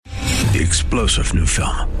The explosive new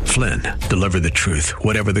film, Flynn, Deliver the Truth,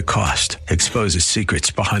 Whatever the Cost, exposes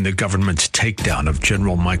secrets behind the government's takedown of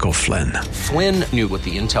General Michael Flynn. Flynn knew what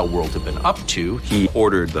the intel world had been up to. He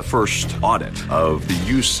ordered the first audit of the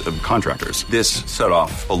use of contractors. This set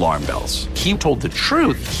off alarm bells. He told the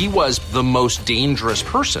truth. He was the most dangerous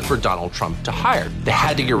person for Donald Trump to hire. They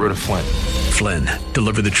had to get rid of Flynn. Flynn,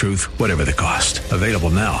 Deliver the Truth, Whatever the Cost. Available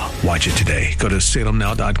now. Watch it today. Go to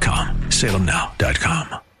salemnow.com.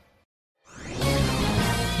 salemnow.com.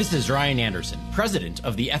 This is Ryan Anderson, president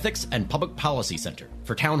of the Ethics and Public Policy Center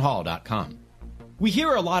for townhall.com. We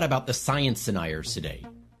hear a lot about the science deniers today.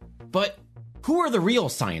 But who are the real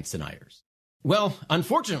science deniers? Well,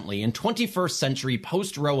 unfortunately, in 21st century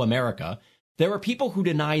post-Roe America, there are people who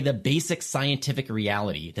deny the basic scientific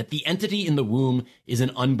reality that the entity in the womb is an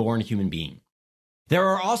unborn human being. There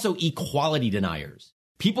are also equality deniers,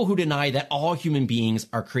 people who deny that all human beings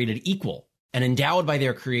are created equal and endowed by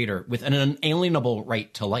their creator with an unalienable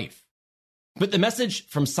right to life. But the message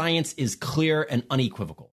from science is clear and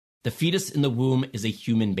unequivocal. The fetus in the womb is a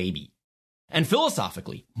human baby. And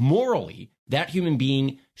philosophically, morally, that human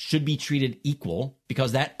being should be treated equal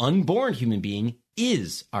because that unborn human being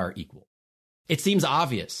is our equal. It seems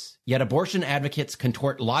obvious, yet abortion advocates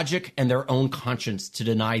contort logic and their own conscience to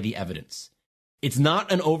deny the evidence. It's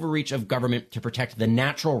not an overreach of government to protect the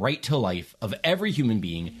natural right to life of every human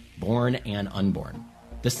being, born and unborn.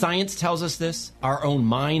 The science tells us this. Our own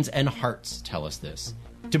minds and hearts tell us this.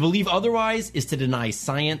 To believe otherwise is to deny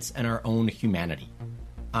science and our own humanity.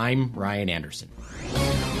 I'm Ryan Anderson.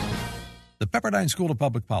 The Pepperdine School of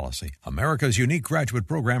Public Policy, America's unique graduate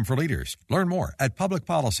program for leaders. Learn more at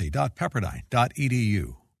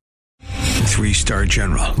publicpolicy.pepperdine.edu. 3-star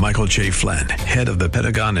General Michael J. Flynn, head of the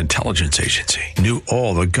Pentagon Intelligence Agency, knew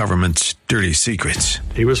all the government's dirty secrets.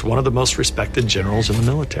 He was one of the most respected generals in the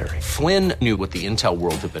military. Flynn knew what the intel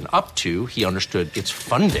world had been up to. He understood its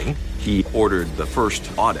funding. He ordered the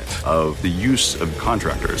first audit of the use of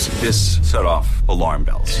contractors. This set off alarm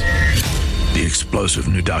bells. The explosive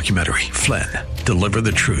new documentary, Flynn, Deliver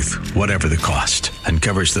the Truth, Whatever the Cost,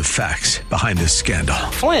 uncovers the facts behind this scandal.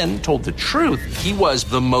 Flynn told the truth. He was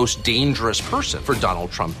the most dangerous person for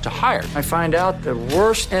Donald Trump to hire. I find out the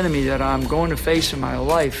worst enemy that I'm going to face in my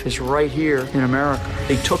life is right here in America.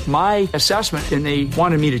 They took my assessment and they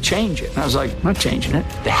wanted me to change it. And I was like, I'm not changing it.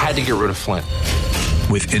 They had to get rid of Flynn.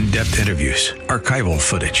 With in-depth interviews, archival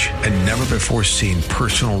footage, and never-before-seen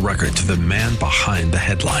personal records of the man behind the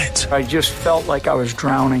headlines. I just felt like I was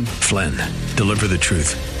drowning. Flynn, Deliver the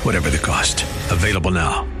Truth, Whatever the Cost. Available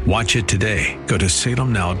now. Watch it today. Go to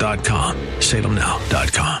salemnow.com.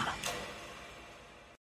 salemnow.com.